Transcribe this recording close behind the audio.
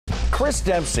Chris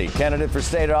Dempsey, candidate for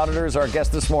state auditor, is our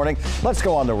guest this morning. Let's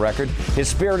go on the record. His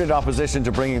spirited opposition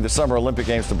to bringing the Summer Olympic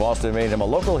Games to Boston made him a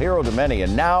local hero to many,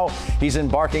 and now he's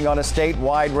embarking on a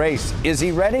statewide race. Is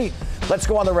he ready? Let's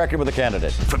go on the record with the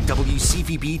candidate. From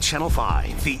WCVB Channel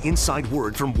 5, the inside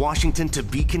word from Washington to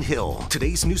Beacon Hill.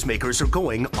 Today's newsmakers are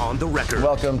going on the record.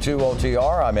 Welcome to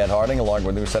OTR. I'm Ed Harding, along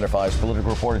with News Center 5's political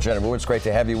reporter Jennifer Wood. It's great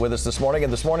to have you with us this morning.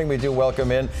 And this morning we do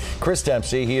welcome in Chris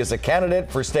Dempsey. He is a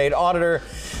candidate for state auditor.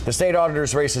 The state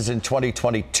auditor's race is in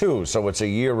 2022, so it's a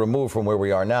year removed from where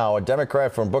we are now. A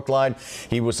Democrat from Brookline,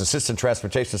 he was Assistant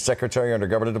Transportation Secretary under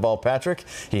Governor Deval Patrick.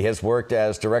 He has worked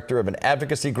as director of an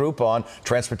advocacy group on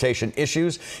transportation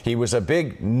issues. He was a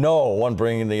big no on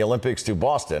bringing the Olympics to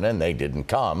Boston, and they didn't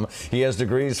come. He has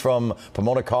degrees from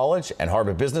Pomona College and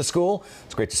Harvard Business School.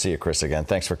 It's great to see you, Chris, again.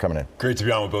 Thanks for coming in. Great to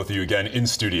be on with both of you again in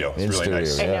studio. It's really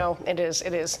nice. I know, it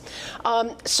is.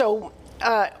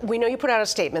 We know you put out a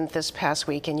statement this past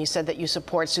week, and you said that you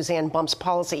support Suzanne Bump's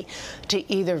policy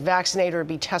to either vaccinate or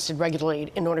be tested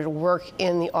regularly in order to work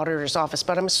in the auditor's office.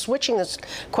 But I'm switching this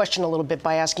question a little bit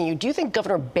by asking you, do you think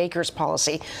Governor Baker's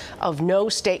policy of no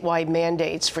statewide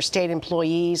mandates for state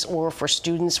employees or for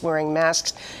students wearing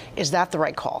masks, is that the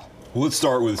right call? Well, let's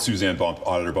start with Suzanne Bump,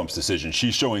 Auditor Bump's decision.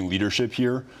 She's showing leadership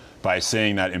here by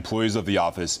saying that employees of the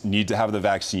office need to have the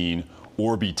vaccine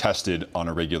or be tested on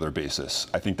a regular basis.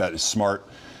 I think that is smart.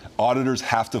 Auditors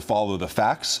have to follow the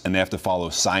facts and they have to follow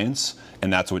science,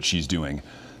 and that's what she's doing.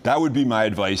 That would be my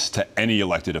advice to any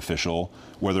elected official,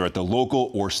 whether at the local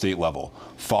or state level.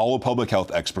 Follow public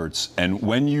health experts, and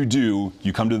when you do,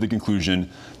 you come to the conclusion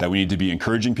that we need to be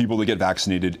encouraging people to get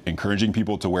vaccinated, encouraging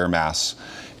people to wear masks,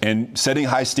 and setting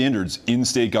high standards in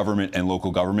state government and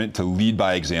local government to lead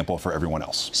by example for everyone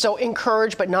else. So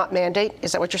encourage but not mandate,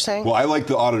 is that what you're saying? Well, I like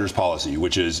the auditor's policy,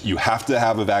 which is you have to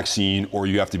have a vaccine or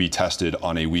you have to be tested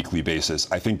on a weekly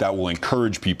basis. I think that will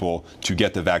encourage people to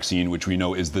get the vaccine, which we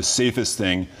know is the safest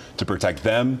thing to protect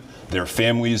them, their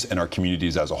families, and our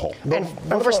communities as a whole. And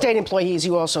for state employees,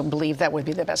 you also believe that would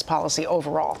be the best policy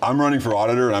overall? I'm running for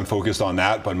auditor and I'm focused on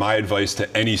that, but my advice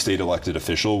to any state elected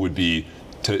official would be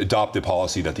to adopt the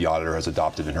policy that the auditor has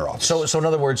adopted in her office. So in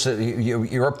other words,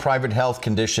 your private health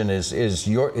condition is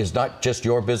not just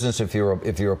your business if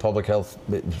you're a public health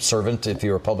servant, if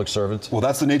you're a public servant? Well,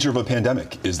 that's the nature of a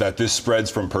pandemic, is that this spreads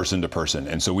from person to person.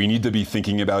 And so we need to be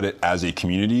thinking about it as a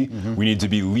community. Mm-hmm. We need to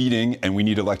be leading, and we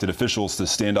need elected officials to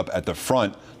stand up at the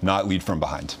front, not lead from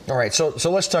behind. All right, so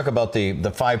let's talk about the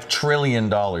 $5 trillion.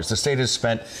 The state has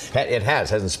spent,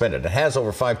 hasn't spent it. It has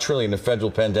over $5 trillion in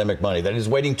federal pandemic money that is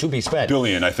waiting to be spent.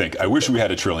 Billion. I think. I wish we had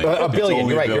 $1 trillion. A billion.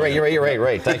 You're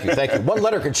right. Thank you. One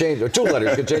letter could change, or two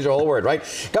letters could change the whole word, right?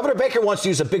 Governor Baker wants to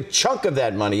use a big chunk of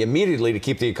that money immediately to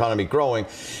keep the economy growing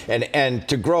and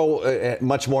to grow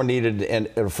much more needed and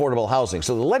affordable housing.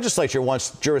 So the legislature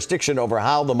wants jurisdiction over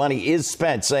how the money is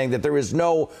spent, saying that there is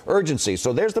no urgency.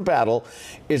 So there's the battle.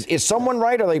 Is someone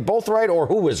right? Are they both right? Or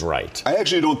who is right? I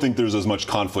actually don't think there's as much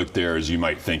conflict there as you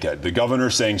might think, Ed. The governor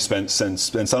saying spend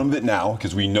some of it now,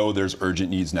 because we know there's urgent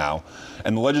needs now.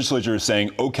 And the legislature is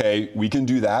saying, okay, we can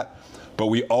do that, but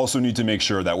we also need to make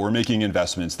sure that we're making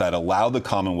investments that allow the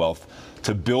Commonwealth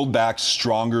to build back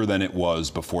stronger than it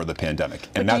was before the pandemic.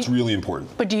 And that's really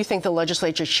important. But do you think the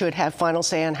legislature should have final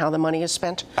say on how the money is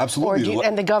spent? Absolutely.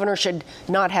 And the governor should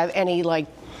not have any,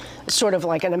 sort of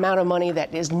like an amount of money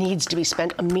that needs to be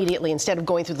spent immediately instead of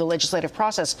going through the legislative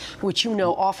process, which you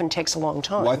know often takes a long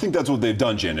time? Well, I think that's what they've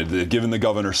done, Janet. They've given the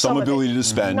governor some ability to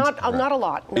spend. Not a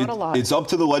lot. It's up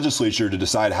to the legislature to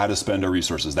decide how to spend our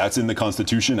resources. That's in the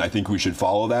Constitution. I think we should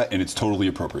follow that, and it's totally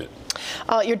appropriate.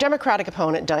 Your Democratic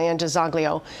opponent, Diane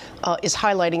DiZoglio, is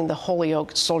highlighting the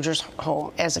Holyoke Soldiers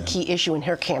Home as a key issue in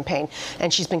her campaign,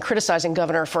 and she's been criticizing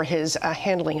Governor for his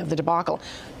handling of the debacle.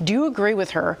 Do you agree with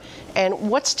her? And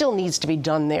what still needs to be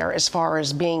done there as far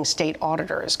as being state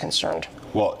auditor is concerned?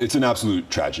 Well, it's an absolute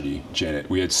tragedy, Janet.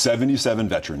 We had 77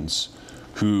 veterans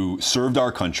who served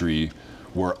our country,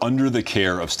 were under the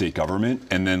care of state government,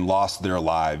 and then lost their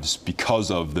lives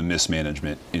because of the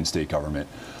mismanagement in state government.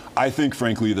 I think,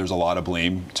 frankly, there's a lot of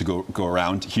blame to go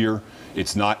around here.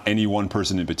 It's not any one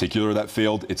person in particular that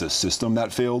failed. It's a system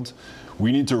that failed.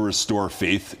 We need to restore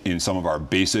faith in some of our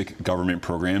basic government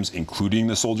programs, including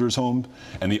the Soldiers Home.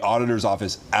 And the Auditor's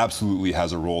Office absolutely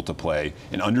has a role to play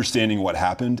in understanding what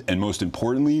happened and, most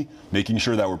importantly, making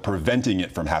sure that we're preventing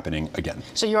it from happening again.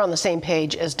 So you're on the same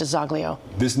page as DiZoglio?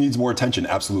 This needs more attention,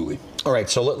 absolutely. All right,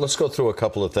 so let's go through a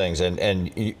couple of things.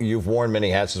 And you've worn many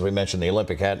hats, as we mentioned, the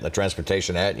Olympic hat and the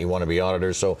transportation hat, and you want to be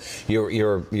auditor, so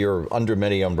you're under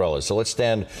many umbrellas. So let's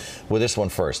stand with this one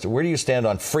first. Where do you stand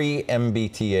on free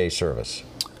MBTA service?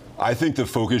 I think the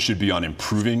focus should be on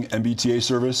improving MBTA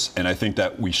service, and I think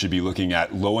that we should be looking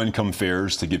at low-income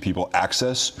fares to give people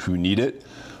access who need it.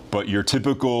 But your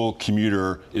typical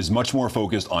commuter is much more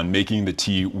focused on making the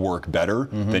T work better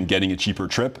than getting a cheaper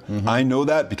trip. I know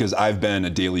that because I've been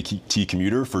a daily T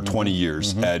commuter for 20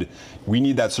 years, Ed. We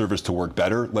need that service to work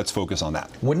better. Let's focus on that.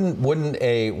 Wouldn't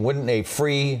a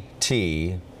free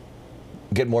T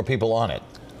get more people on it?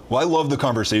 Well, I love the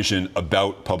conversation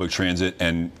about public transit,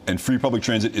 and free public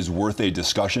transit is worth a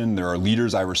discussion. There are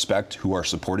leaders I respect who are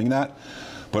supporting that.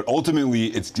 But ultimately,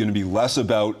 it's going to be less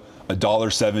about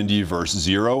 $1.70 versus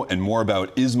 $0, and more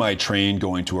about, is my train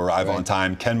going to arrive on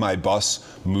time? Can my bus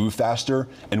move faster?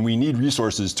 And we need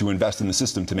resources to invest in the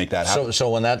system to make that happen.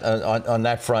 So on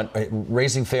that front,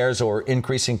 raising fares or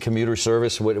increasing commuter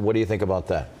service, what do you think about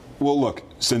that? Well, look,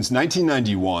 since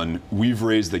 1991, we've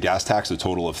raised the gas tax a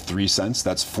total of 3 cents.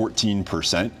 That's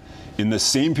 14%. In the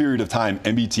same period of time,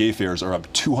 MBTA fares are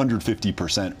up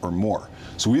 250% or more.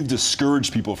 So we've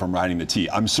discouraged people from riding the T.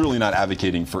 I'm certainly not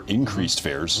advocating for increased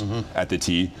fares at the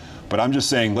T, but I'm just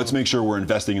saying let's make sure we're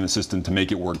investing in the system to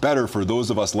make it work better for those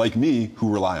of us like me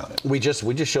who rely on it. We just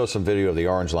showed some video of the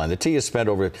Orange Line. The T has spent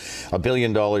over $1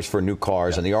 billion for new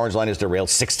cars, and the Orange Line is derailed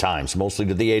 6 times, mostly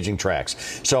to the aging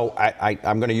tracks. So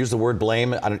I'm going to use the word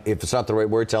blame. If it's not the right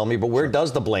word, tell me. But where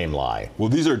does the blame lie? Well,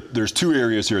 there's 2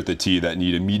 areas here at the T that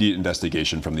need immediate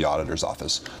investigation from the auditor's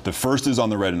office. The first is on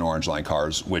the Red and Orange Line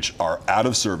cars, which are out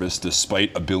of service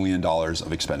despite $1 billion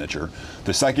of expenditure.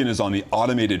 The second is on the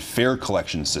automated fare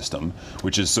collection system,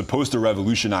 which is supposed to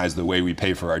revolutionize the way we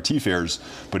pay for our T fares,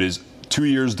 but is 2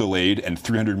 years delayed and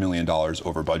 $300 million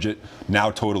over budget,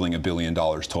 now totaling $1 billion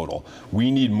total.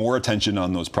 We need more attention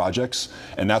on those projects,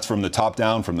 and that's from the top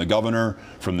down, from the governor,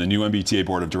 from the new MBTA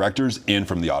board of directors, and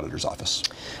from the auditor's office.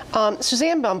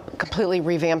 Suzanne Bump completely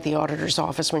revamped the auditor's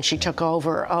office when she took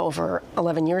over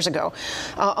 11 years ago.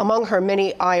 Among her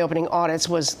many eye-opening audits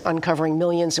was uncovering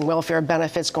millions in welfare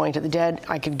benefits going to the dead.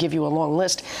 I could give you a long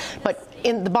list, but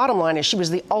the bottom line is she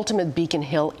was the ultimate Beacon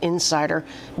Hill insider,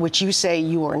 which you say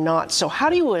you are not. So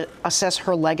how do you assess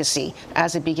her legacy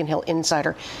as a Beacon Hill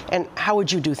insider, and how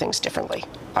would you do things differently?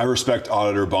 I respect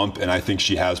Auditor Bump, and I think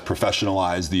she has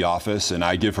professionalized the office, and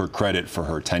I give her credit for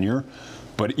her tenure.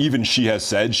 But even she has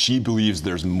said she believes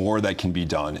there's more that can be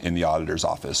done in the auditor's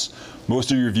office.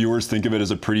 Most of your viewers think of it as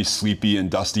a pretty sleepy and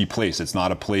dusty place. It's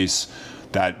not a place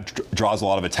that draws a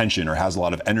lot of attention or has a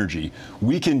lot of energy.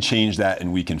 We can change that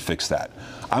and we can fix that.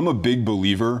 I'm a big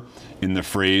believer in the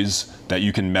phrase that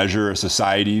you can measure a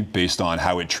society based on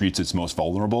how it treats its most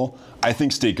vulnerable. I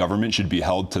think state government should be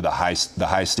held to the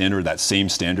high standard, that same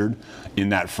standard in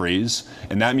that phrase.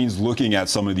 And that means looking at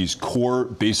some of these core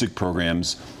basic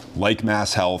programs like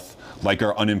mass health, like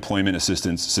our unemployment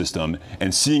assistance system,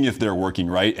 and seeing if they're working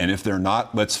right, and if they're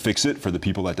not, let's fix it for the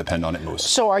people that depend on it most.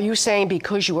 So are you saying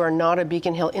because you are not a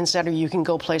Beacon Hill insider, you can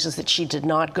go places that she did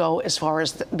not go as far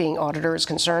as being auditor is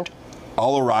concerned?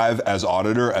 I'll arrive as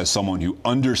auditor as someone who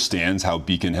understands how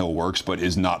Beacon Hill works, but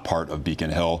is not part of Beacon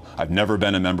Hill. I've never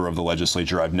been a member of the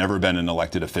legislature. I've never been an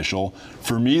elected official.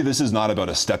 For me, this is not about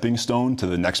a stepping stone to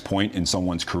the next point in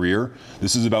someone's career.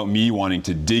 This is about me wanting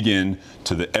to dig in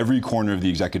to every corner of the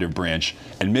executive branch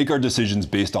and make our decisions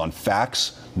based on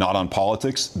facts, not on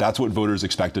politics. That's what voters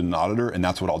expect in an auditor, and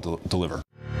that's what I'll deliver.